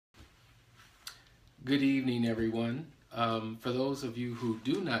Good evening, everyone. For those of you who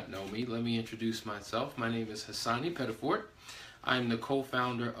do not know me, let me introduce myself. My name is Hassani Pettifort. I'm the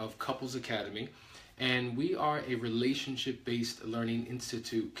co-founder of Couples Academy, and we are a relationship-based learning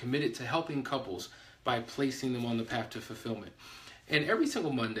institute committed to helping couples by placing them on the path to fulfillment. And every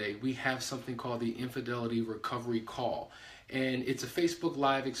single Monday, we have something called the Infidelity Recovery Call. And it's a Facebook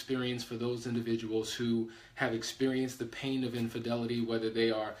Live experience for those individuals who have experienced the pain of infidelity, whether they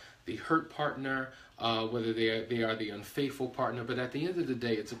are the hurt partner, whether they are the unfaithful partner. But at the end of the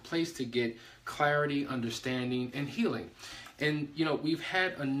day, it's a place to get clarity, understanding, and healing. And, you know, we've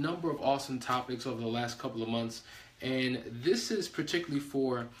had a number of awesome topics over the last couple of months. And this is particularly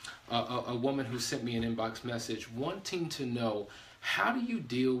for a woman who sent me an inbox message wanting to know, how do you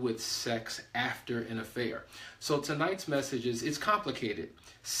deal with sex after an affair? So tonight's message is, it's complicated,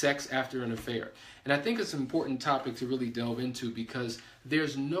 sex after an affair. And I think it's an important topic to really delve into because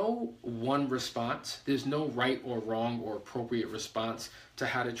there's no one response. There's no right or wrong or appropriate response to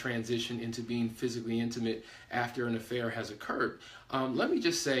how to transition into being physically intimate after an affair has occurred. Let me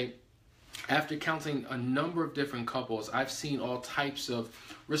just say, after counseling a number of different couples, I've seen all types of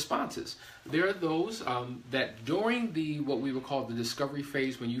responses. There are those that during what we would call the discovery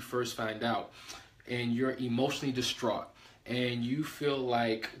phase, when you first find out and you're emotionally distraught and you feel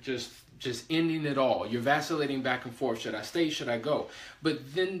like just ending it all. You're vacillating back and forth. Should I stay? Should I go?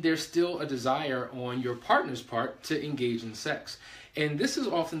 But then there's still a desire on your partner's part to engage in sex. And this is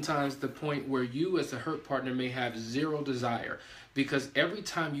oftentimes the point where you as the hurt partner may have zero desire, because every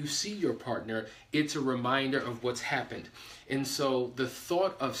time you see your partner, it's a reminder of what's happened. And so the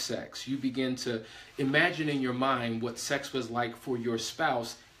thought of sex, you begin to imagine in your mind what sex was like for your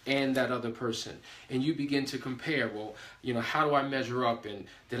spouse and that other person. And you begin to compare, well, you know, how do I measure up? And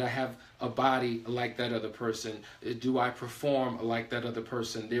did I have a body like that other person? Do I perform like that other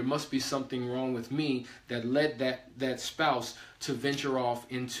person? There must be something wrong with me that led that spouse to venture off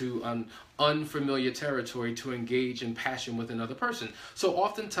into an unfamiliar territory to engage in passion with another person. So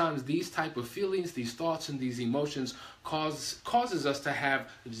oftentimes these type of feelings, these thoughts, and these emotions causes us to have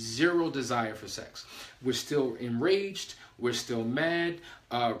zero desire for sex. We're still enraged, we're still mad,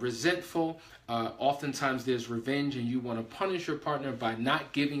 resentful. Oftentimes there's revenge, and you want to punish your partner by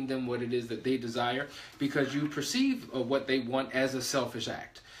not giving them what it is that they desire because you perceive what they want as a selfish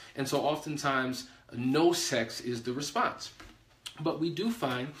act. And so oftentimes no sex is the response. But we do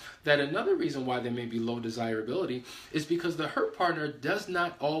find that another reason why there may be low desirability is because the hurt partner does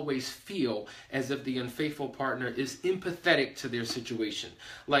not always feel as if the unfaithful partner is empathetic to their situation.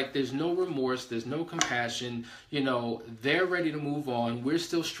 Like there's no remorse, there's no compassion, you know, they're ready to move on. We're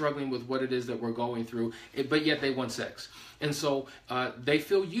still struggling with what it is that we're going through, but yet they want sex. And so they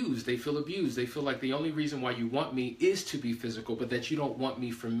feel used, they feel abused, they feel like the only reason why you want me is to be physical, but that you don't want me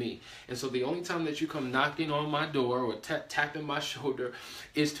for me. And so the only time that you come knocking on my door or tapping my shoulder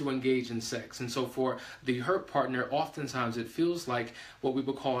is to engage in sex. And so for the hurt partner, oftentimes it feels like what we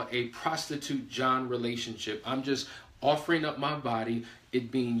would call a prostitute-John relationship. I'm just offering up my body,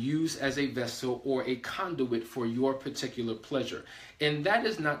 it being used as a vessel or a conduit for your particular pleasure. And that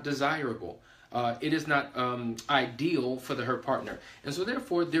is not desirable. It is not ideal for the hurt partner. And so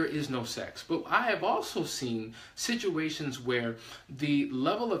therefore there is no sex. But I have also seen situations where the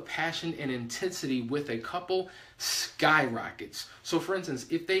level of passion and intensity with a couple skyrockets. So for instance,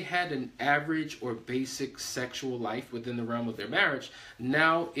 if they had an average or basic sexual life within the realm of their marriage,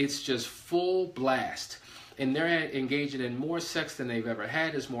 now it's just full blast. And they're engaging in more sex than they've ever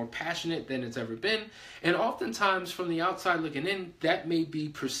had, is more passionate than it's ever been. And oftentimes from the outside looking in, that may be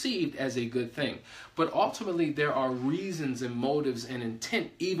perceived as a good thing. But ultimately there are reasons and motives and intent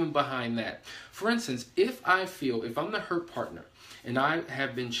even behind that. For instance, if I'm the hurt partner and I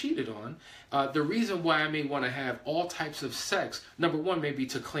have been cheated on, the reason why I may want to have all types of sex, number one, may be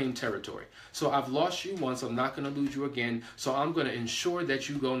to claim territory. So I've lost you once, I'm not going to lose you again, so I'm going to ensure that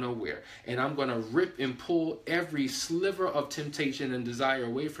you go nowhere. And I'm going to rip and pull every sliver of temptation and desire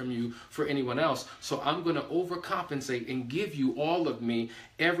away from you for anyone else. So I'm going to overcompensate and give you all of me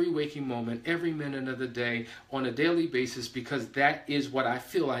every waking moment, every minute of the day, on a daily basis, because that is what I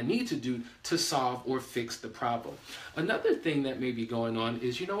feel I need to do to solve or fix the problem. Another thing that may be going on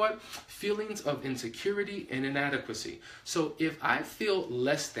is, you know what? Feelings of insecurity and inadequacy. So if I feel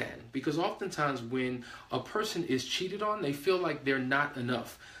less than, because oftentimes when a person is cheated on, they feel like they're not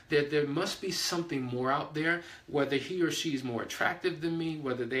enough. that there must be something more out there, whether he or she is more attractive than me,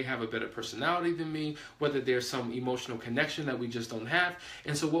 whether they have a better personality than me, whether there's some emotional connection that we just don't have.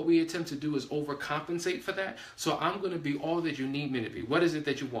 And so what we attempt to do is overcompensate for that. So I'm going to be all that you need me to be. What is it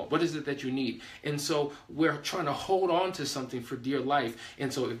that you want? What is it that you need? And so we're trying to hold on to something for dear life.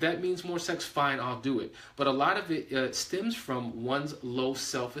 And so if that means more sex, fine, I'll do it. But a lot of it stems from one's low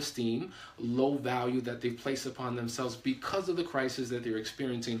self-esteem, low value that they place upon themselves because of the crisis that they're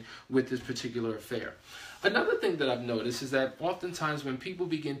experiencing with this particular affair. Another thing that I've noticed is that oftentimes when people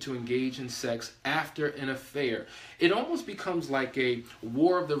begin to engage in sex after an affair, it almost becomes like a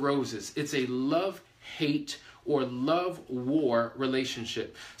war of the roses. It's a love-hate or love-war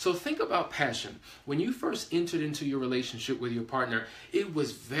relationship. So think about passion. When you first entered into your relationship with your partner, it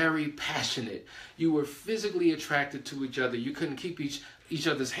was very passionate. You were physically attracted to each other. You couldn't keep each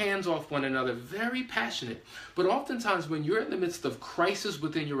other's hands off one another, very passionate. But oftentimes when you're in the midst of crisis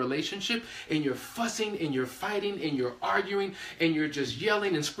within your relationship and you're fussing and you're fighting and you're arguing and you're just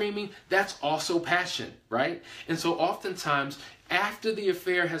yelling and screaming, that's also passion, right? And so oftentimes after the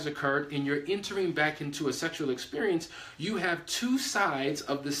affair has occurred and you're entering back into a sexual experience, you have two sides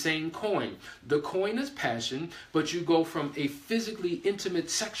of the same coin. The coin is passion, but you go from a physically intimate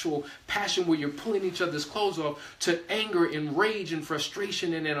sexual passion where you're pulling each other's clothes off to anger and rage and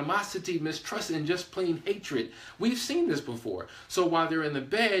frustration and animosity, mistrust, and just plain hatred. We've seen this before. So while they're in the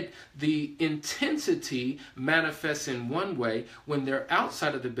bed, the intensity manifests in one way. When they're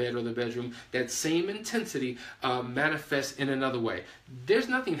outside of the bed or the bedroom, that same intensity manifests in another way. There's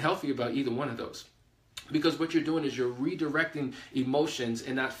nothing healthy about either one of those, because what you're doing is you're redirecting emotions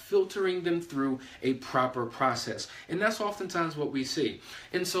and not filtering them through a proper process. And that's oftentimes what we see.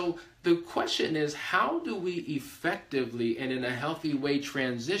 And so the question is, how do we effectively and in a healthy way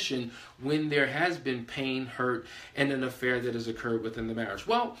transition when there has been pain, hurt, and an affair that has occurred within the marriage?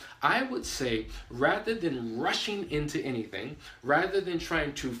 Well, I would say rather than rushing into anything, rather than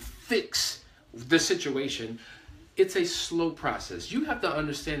trying to fix the situation, it's a slow process. You have to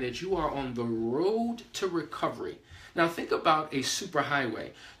understand that you are on the road to recovery. Now think about a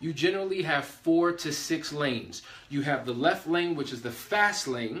superhighway. You generally have 4 to 6 lanes. You have the left lane, which is the fast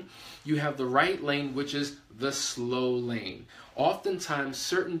lane. You have the right lane, which is the slow lane. Oftentimes,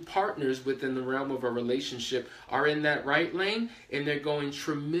 certain partners within the realm of a relationship are in that right lane and they're going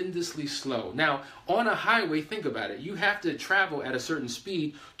tremendously slow. Now, on a highway, think about it. You have to travel at a certain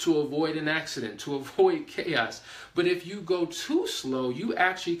speed to avoid an accident, to avoid chaos. But if you go too slow, you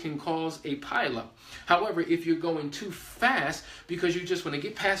actually can cause a pileup. However, if you're going too fast because you just want to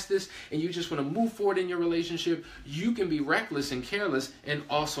get past this and you just want to move forward in your relationship, you can be reckless and careless and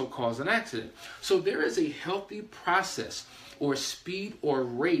also cause an accident. So there is a healthy process or speed or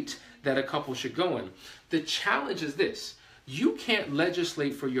rate that a couple should go in. The challenge is this: you can't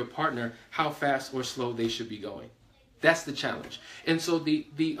legislate for your partner how fast or slow they should be going. That's the challenge. And so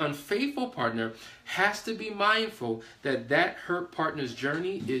the unfaithful partner has to be mindful that that hurt partner's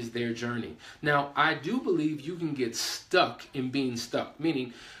journey is their journey. Now, I do believe you can get stuck in being stuck,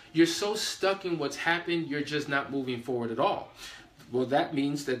 meaning you're so stuck in what's happened, you're just not moving forward at all. Well, that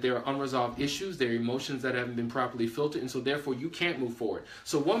means that there are unresolved issues, there are emotions that haven't been properly filtered, and so therefore you can't move forward.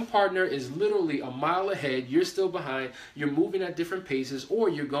 So one partner is literally a mile ahead, you're still behind, you're moving at different paces, or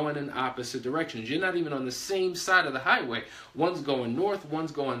you're going in opposite directions. You're not even on the same side of the highway. One's going north,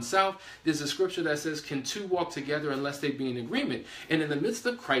 one's going south. There's a scripture that says, can two walk together unless they be in agreement? And in the midst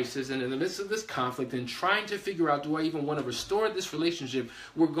of crisis and in the midst of this conflict and trying to figure out, do I even want to restore this relationship,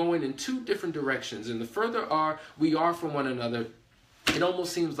 we're going in two different directions. And the further we are from one another, it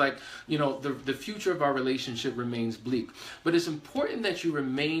almost seems like, the future of our relationship remains bleak. But it's important that you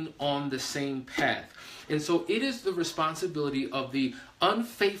remain on the same path. And so it is the responsibility of the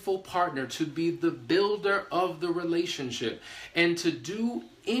unfaithful partner to be the builder of the relationship and to do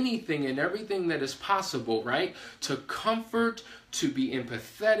anything and everything that is possible, right? To comfort, to be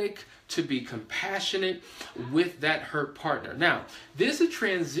empathetic, to be compassionate with that hurt partner. Now, there's a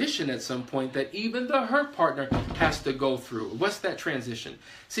transition at some point that even the hurt partner has to go through. What's that transition?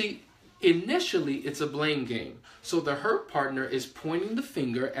 See, initially, it's a blame game. So the hurt partner is pointing the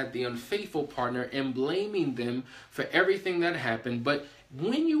finger at the unfaithful partner and blaming them for everything that happened. But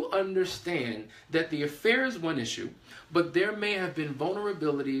when you understand that the affair is one issue, but there may have been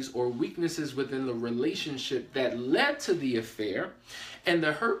vulnerabilities or weaknesses within the relationship that led to the affair, and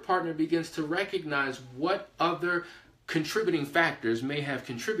the hurt partner begins to recognize what other contributing factors may have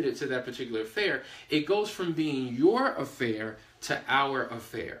contributed to that particular affair, it goes from being your affair to our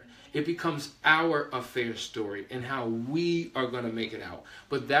affair. It becomes our affair story and how we are going to make it out.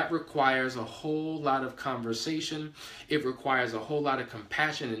 But that requires a whole lot of conversation. It requires a whole lot of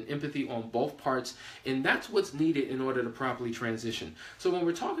compassion and empathy on both parts. And that's what's needed in order to properly transition. So when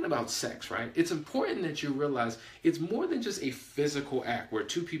we're talking about sex, right, it's important that you realize it's more than just a physical act where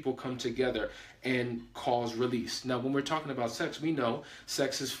two people come together and cause release. Now, when we're talking about sex, we know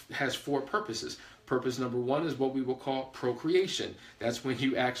sex has 4 purposes. Purpose number 1 is what we will call procreation. That's when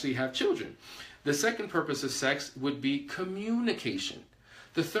you actually have children. The second purpose of sex would be communication.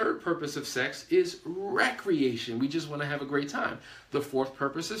 The third purpose of sex is recreation. We just want to have a great time. The fourth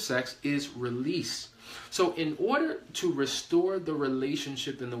purpose of sex is release. So in order to restore the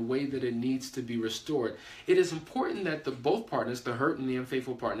relationship in the way that it needs to be restored, it is important that both partners, the hurt and the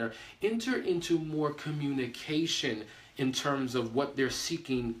unfaithful partner, enter into more communication in terms of what they're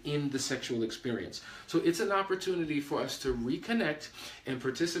seeking in the sexual experience. So it's an opportunity for us to reconnect and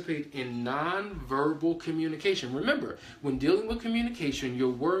participate in non-verbal communication. Remember, when dealing with communication,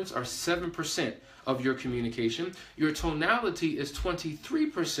 your words are 7% of your communication, your tonality is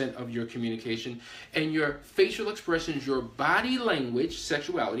 23% of your communication, and your facial expressions, your body language,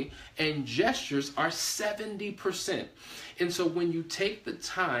 sexuality, and gestures are 70%. And so when you take the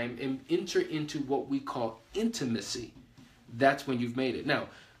time and enter into what we call intimacy, that's when you've made it. Now,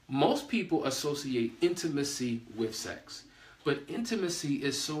 most people associate intimacy with sex, but intimacy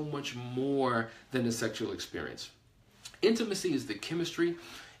is so much more than a sexual experience. Intimacy is the chemistry,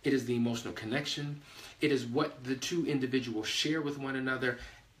 it is the emotional connection, it is what the two individuals share with one another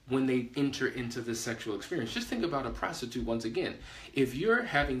when they enter into the sexual experience. Just think about a prostitute once again. If you're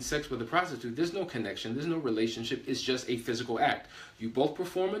having sex with a prostitute, there's no connection, there's no relationship, it's just a physical act. You both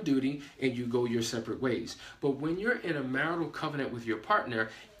perform a duty and you go your separate ways. But when you're in a marital covenant with your partner,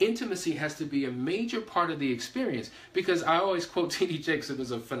 intimacy has to be a major part of the experience, because I always quote T.D. Jakes. It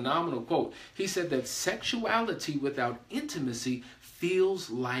was a phenomenal quote. He said that sexuality without intimacy feels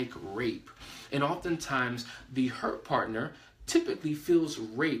like rape. And oftentimes the hurt partner typically feels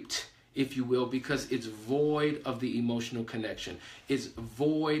raped, if you will, because it's void of the emotional connection. It's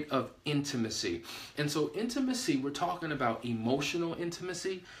void of intimacy. And so intimacy, we're talking about emotional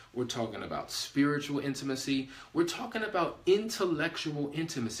intimacy. We're talking about spiritual intimacy. We're talking about intellectual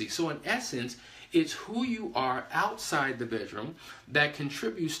intimacy. So in essence, it's who you are outside the bedroom that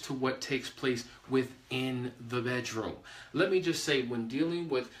contributes to what takes place within the bedroom. Let me just say, when dealing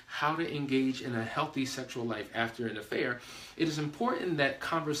with how to engage in a healthy sexual life after an affair, it is important that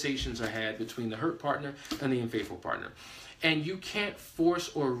conversations are had between the hurt partner and the unfaithful partner. And you can't force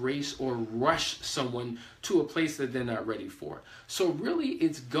or race or rush someone to a place that they're not ready for. So really,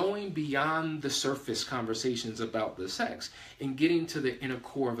 it's going beyond the surface conversations about the sex and getting to the inner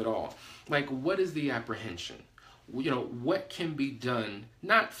core of it all. Like, what is the apprehension? You know, what can be done,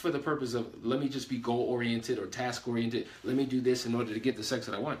 not for the purpose of, let me just be goal-oriented or task-oriented, let me do this in order to get the sex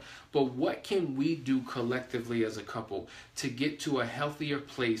that I want, but what can we do collectively as a couple to get to a healthier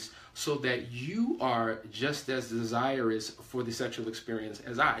place so that you are just as desirous for the sexual experience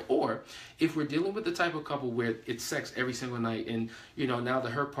as I? Or if we're dealing with the type of couple where it's sex every single night, and you know, now the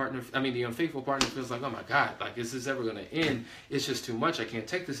unfaithful partner feels like, oh my God, like, is this ever going to end? It's just too much. I can't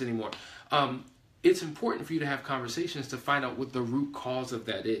take this anymore. It's important for you to have conversations to find out what the root cause of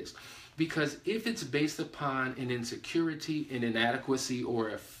that is. Because if it's based upon an insecurity, an inadequacy, or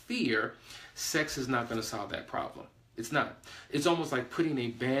a fear, sex is not going to solve that problem. It's not. It's almost like putting a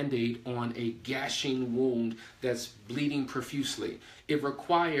Band-Aid on a gashing wound that's bleeding profusely. It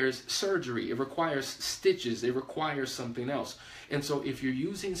requires surgery. It requires stitches. It requires something else. And so if you're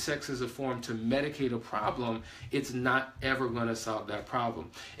using sex as a form to medicate a problem, it's not ever going to solve that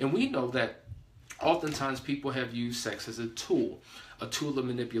problem. And we know that oftentimes people have used sex as a tool of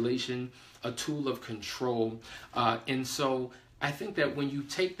manipulation, a tool of control. And so I think that when you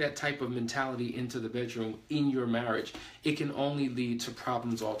take that type of mentality into the bedroom in your marriage, it can only lead to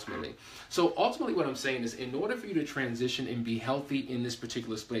problems ultimately. So ultimately what I'm saying is, in order for you to transition and be healthy in this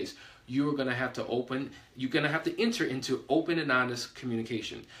particular space, you're going to have to enter into open and honest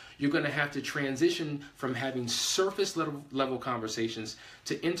communication. You're going to have to transition from having surface level conversations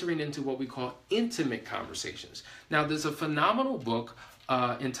to entering into what we call intimate conversations. Now, there's a phenomenal book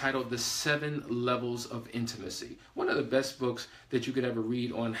entitled The 7 Levels of Intimacy. One of the best books that you could ever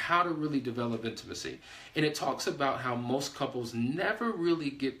read on how to really develop intimacy. And it talks about how most couples never really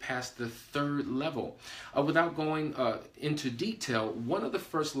get past the 3rd level. Without going into detail, one of the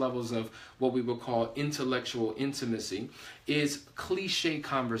first levels of what we would call intellectual intimacy is cliche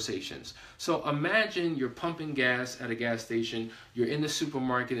conversations. So imagine you're pumping gas at a gas station, you're in the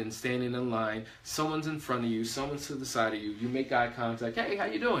supermarket and standing in line, someone's in front of you, someone's to the side of you, you make eye contact, hey, how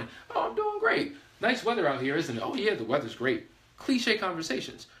you doing? Oh, I'm doing great. Nice weather out here, isn't it? Oh yeah, the weather's great. Cliche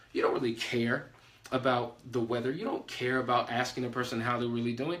conversations. You don't really care about the weather. You don't care about asking a person how they're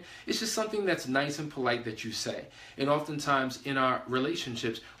really doing. It's just something that's nice and polite that you say. And oftentimes in our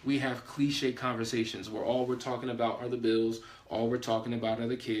relationships, we have cliche conversations where all we're talking about are the bills, all we're talking about are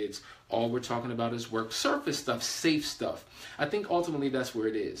the kids, all we're talking about is work, surface stuff, safe stuff. I think ultimately that's where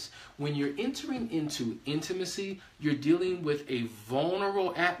it is. When you're entering into intimacy, you're dealing with a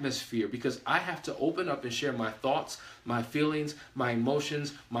vulnerable atmosphere because I have to open up and share my thoughts, my feelings, my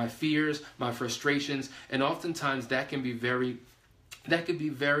emotions, my fears, my frustrations, and oftentimes that can be very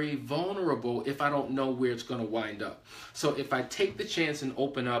vulnerable if I don't know where it's going to wind up. So if I take the chance and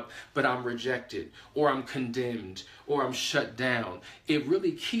open up, but I'm rejected, or I'm condemned, or I'm shut down, it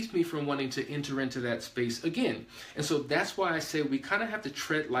really keeps me from wanting to enter into that space again. And so that's why I say we kind of have to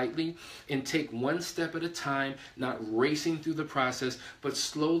tread lightly and take one step at a time, not racing through the process, but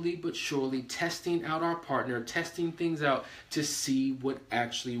slowly but surely testing out our partner, testing things out to see what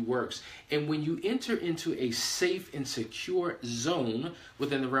actually works. And when you enter into a safe and secure zone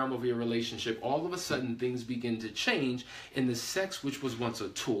within the realm of your relationship, all of a sudden things begin to change, and the sex, which was once a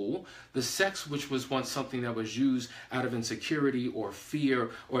tool, the sex, which was once something that was used out of insecurity or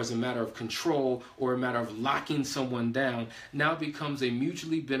fear or as a matter of control or a matter of locking someone down, now becomes a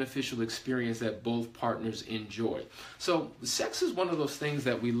mutually beneficial experience that both partners enjoy. So sex is one of those things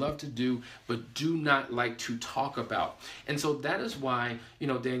that we love to do but do not like to talk about. And so that is why,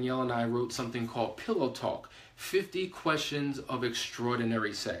 Danielle and I wrote something called Pillow Talk, 50 Questions of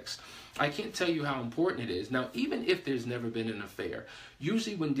Extraordinary Sex. I can't tell you how important it is. Now, even if there's never been an affair,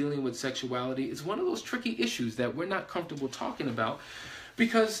 usually when dealing with sexuality, it's one of those tricky issues that we're not comfortable talking about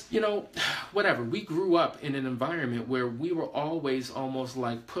because, we grew up in an environment where we were always almost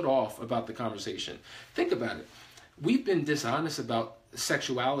like put off about the conversation. Think about it. We've been dishonest about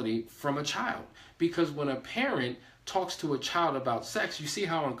sexuality from a child because when a parent talks to a child about sex, you see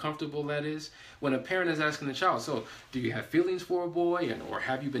how uncomfortable that is? When a parent is asking the child, so do you have feelings for a boy or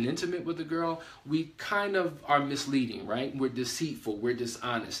have you been intimate with a girl? We kind of are misleading, right? We're deceitful, we're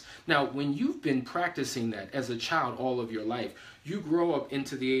dishonest. Now, when you've been practicing that as a child all of your life, you grow up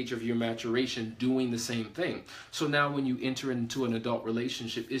into the age of your maturation doing the same thing. So now when you enter into an adult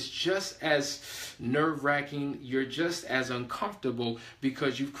relationship, it's just as nerve-wracking, you're just as uncomfortable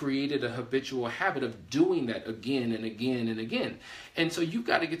because you've created a habitual habit of doing that again and again and again. And so you've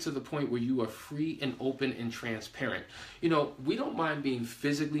got to get to the point where you are free and open and transparent. We don't mind being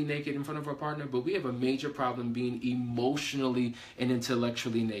physically naked in front of our partner, but we have a major problem being emotionally and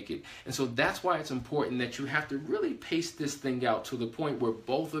intellectually naked. And so that's why it's important that you have to really pace this thing out to the point where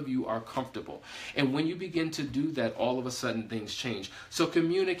both of you are comfortable. And when you begin to do that, all of a sudden things change. So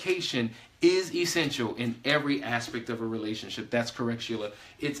communication is essential in every aspect of a relationship. That's correct, Sheila.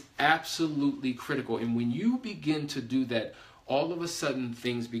 It's absolutely critical. And when you begin to do that, all of a sudden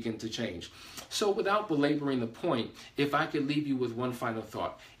things begin to change. So without belaboring the point, if I could leave you with one final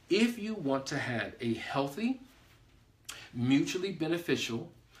thought, if you want to have a healthy, mutually beneficial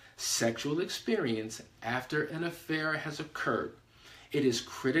sexual experience after an affair has occurred, it is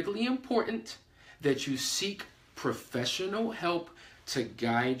critically important that you seek professional help to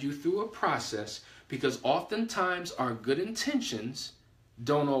guide you through a process, because oftentimes our good intentions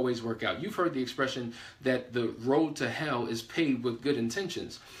don't always work out. You've heard the expression that the road to hell is paved with good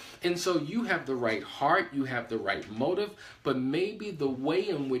intentions. And so you have the right heart, you have the right motive, but maybe the way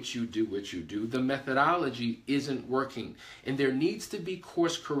in which you do what you do, the methodology isn't working. And there needs to be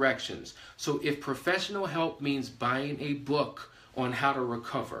course corrections. So if professional help means buying a book on how to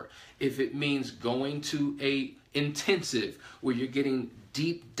recover, if it means going to a intensive where you're getting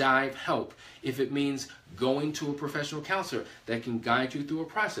deep dive help, if it means going to a professional counselor that can guide you through a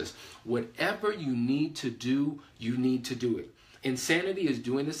process, whatever you need to do, you need to do it. Insanity is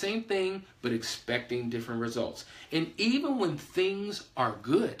doing the same thing, but expecting different results. And even when things are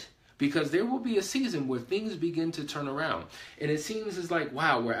good, because there will be a season where things begin to turn around, and it seems as like,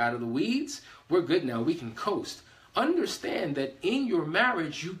 wow, we're out of the weeds, we're good now, we can coast. understand that in your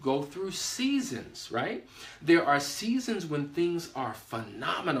marriage, you go through seasons, right? There are seasons when things are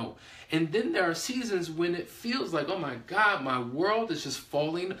phenomenal. And then there are seasons when it feels like, oh my God, my world is just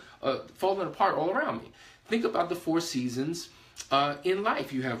falling apart all around me. Think about the 4 seasons in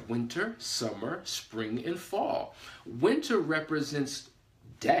life. You have winter, summer, spring, and fall. Winter represents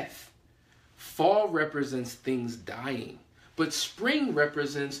death. Fall represents things dying. But spring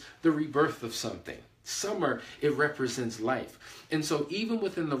represents the rebirth of something. Summer, it represents life. And so even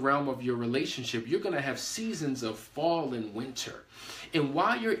within the realm of your relationship, you're going to have seasons of fall and winter. And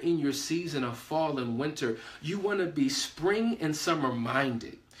while you're in your season of fall and winter, you want to be spring and summer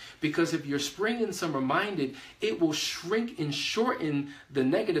minded. Because if you're spring and summer minded, it will shrink and shorten the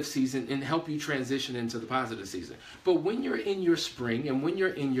negative season and help you transition into the positive season. But when you're in your spring and when you're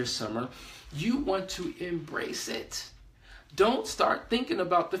in your summer, you want to embrace it. Don't start thinking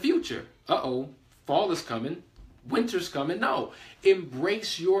about the future. Uh-oh, fall is coming, winter's coming. No,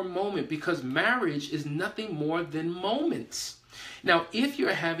 embrace your moment, because marriage is nothing more than moments. Now, if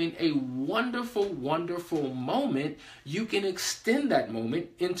you're having a wonderful, wonderful moment, you can extend that moment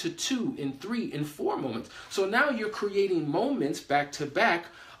into 2 and 3 and 4 moments. So now you're creating moments back to back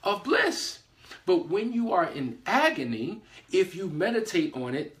of bliss. But when you are in agony, if you meditate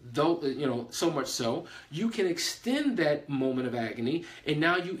on it, though, so much so, you can extend that moment of agony, and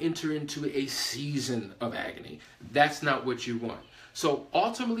now you enter into a season of agony. That's not what you want. So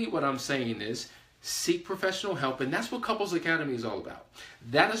ultimately what I'm saying is, seek professional help, and that's what Couples Academy is all about.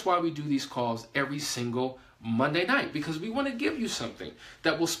 That is why we do these calls every single Monday night, because we want to give you something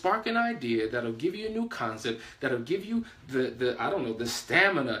that will spark an idea, that'll give you a new concept, that'll give you the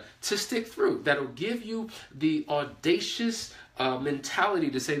stamina to stick through, that'll give you the audacious mentality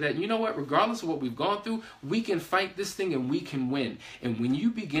to say that, you know what, regardless of what we've gone through, we can fight this thing and we can win. And when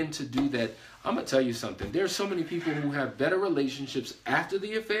you begin to do that, I'm going to tell you something. There are so many people who have better relationships after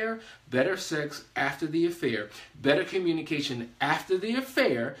the affair, better sex after the affair, better communication after the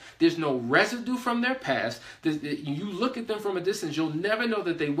affair. There's no residue from their past. You look at them from a distance, you'll never know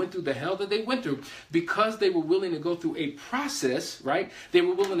that they went through the hell that they went through, because they were willing to go through a process, right? They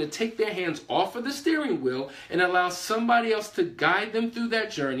were willing to take their hands off of the steering wheel and allow somebody else to guide them through that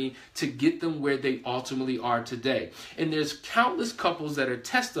journey to get them where they ultimately are today. And there's countless couples that are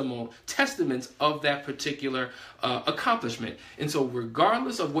testaments of that particular accomplishment. And so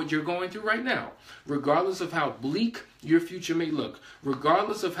regardless of what you're going through right now, regardless of how bleak your future may look,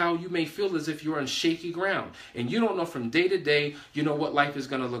 regardless of how you may feel as if you're on shaky ground and you don't know from day to day, what life is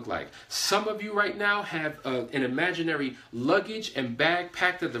going to look like. Some of you right now have an imaginary luggage and bag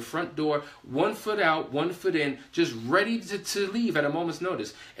packed at the front door, 1 foot out, 1 foot in, just ready to leave at a moment's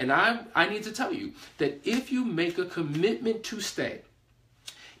notice. And I need to tell you that if you make a commitment to stay,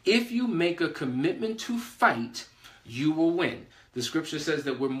 if you make a commitment to fight, you will win. The scripture says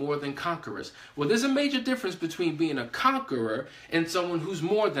that we're more than conquerors. Well, there's a major difference between being a conqueror and someone who's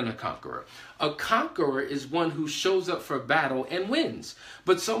more than a conqueror. A conqueror is one who shows up for battle and wins.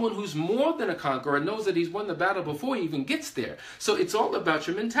 But someone who's more than a conqueror knows that he's won the battle before he even gets there. So it's all about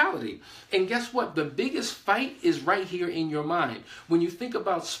your mentality. And guess what? The biggest fight is right here in your mind. When you think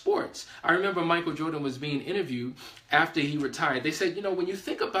about sports, I remember Michael Jordan was being interviewed after he retired. They said, when you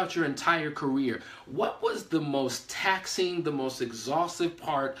think about your entire career, what was the most taxing, the most exhaustive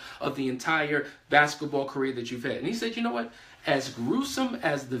part of the entire basketball career that you've had? And he said, you know what? As gruesome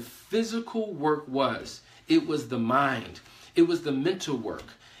as the physical work was, it was the mind. It was the mental work.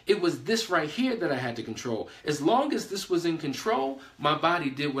 It was this right here that I had to control. As long as this was in control, my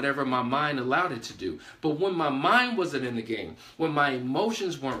body did whatever my mind allowed it to do. But when my mind wasn't in the game, when my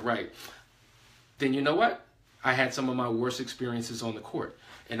emotions weren't right, then you know what? I had some of my worst experiences on the court.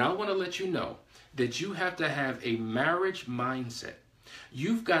 And I want to let you know that you have to have a marriage mindset.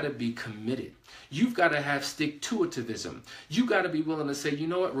 You've got to be committed. You've got to have stick-to-itivism. You've got to be willing to say, you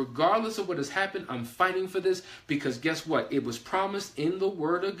know what, regardless of what has happened, I'm fighting for this, because guess what? It was promised in the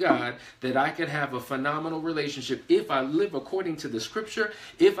Word of God that I could have a phenomenal relationship if I live according to the Scripture,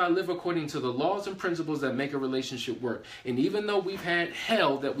 if I live according to the laws and principles that make a relationship work. And even though we've had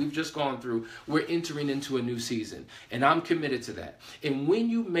hell that we've just gone through, we're entering into a new season. And I'm committed to that. And when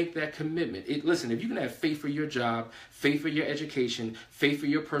you make that commitment, listen, if you can have faith for your job, faith for your education, faith for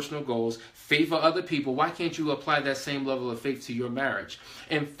your personal goals, faith for other people, why can't you apply that same level of faith to your marriage?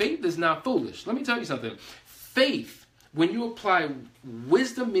 And faith is not foolish. Let me tell you something. Faith, when you apply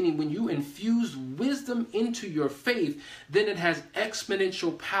wisdom, meaning when you infuse wisdom into your faith, then it has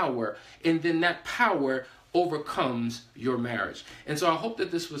exponential power, and then that power overcomes your marriage. And so I hope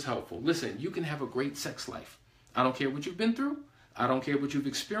that this was helpful. Listen, you can have a great sex life. I don't care what you've been through. I don't care what you've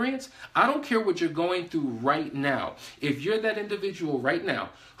experienced. I don't care what you're going through right now. If you're that individual right now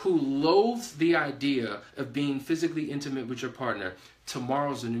who loathes the idea of being physically intimate with your partner,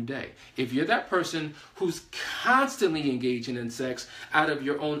 tomorrow's a new day. If you're that person who's constantly engaging in sex out of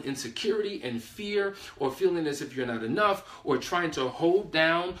your own insecurity and fear, or feeling as if you're not enough, or trying to hold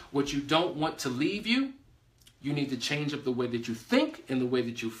down what you don't want to leave you, you need to change up the way that you think and the way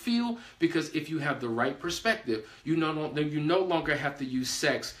that you feel, because if you have the right perspective, you no longer have to use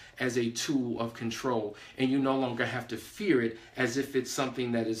sex as a tool of control, and you no longer have to fear it as if it's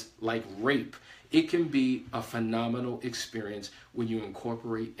something that is like rape. It can be a phenomenal experience when you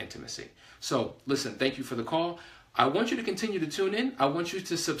incorporate intimacy. So listen, thank you for the call. I want you to continue to tune in. I want you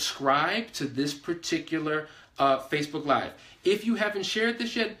to subscribe to this particular Facebook Live. If you haven't shared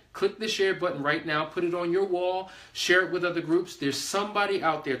this yet, click the share button right now. Put it on your wall. Share it with other groups. There's somebody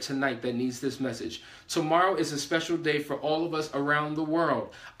out there tonight that needs this message. Tomorrow is a special day for all of us around the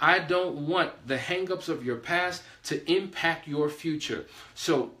world. I don't want the hang-ups of your past to impact your future.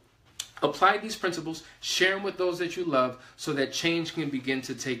 So apply these principles, share them with those that you love, so that change can begin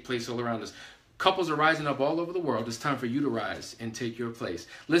to take place all around us. Couples are rising up all over the world. It's time for you to rise and take your place.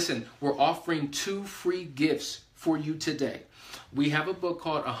 Listen, we're offering 2 free gifts for you today. We have a book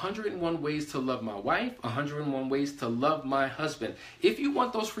called 101 Ways to Love My Wife, 101 Ways to Love My Husband. If you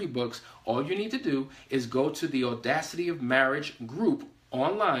want those free books, all you need to do is go to the Audacity of Marriage group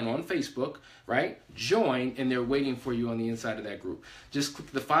online on Facebook, right? Join, and they're waiting for you on the inside of that group. Just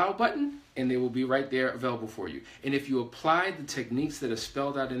click the file button and they will be right there available for you. And if you apply the techniques that are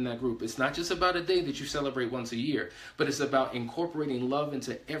spelled out in that group, it's not just about a day that you celebrate once a year, but it's about incorporating love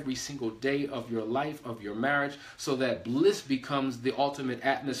into every single day of your life, of your marriage, so that bliss becomes the ultimate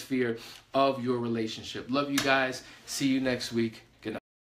atmosphere of your relationship. Love you guys. See you next week.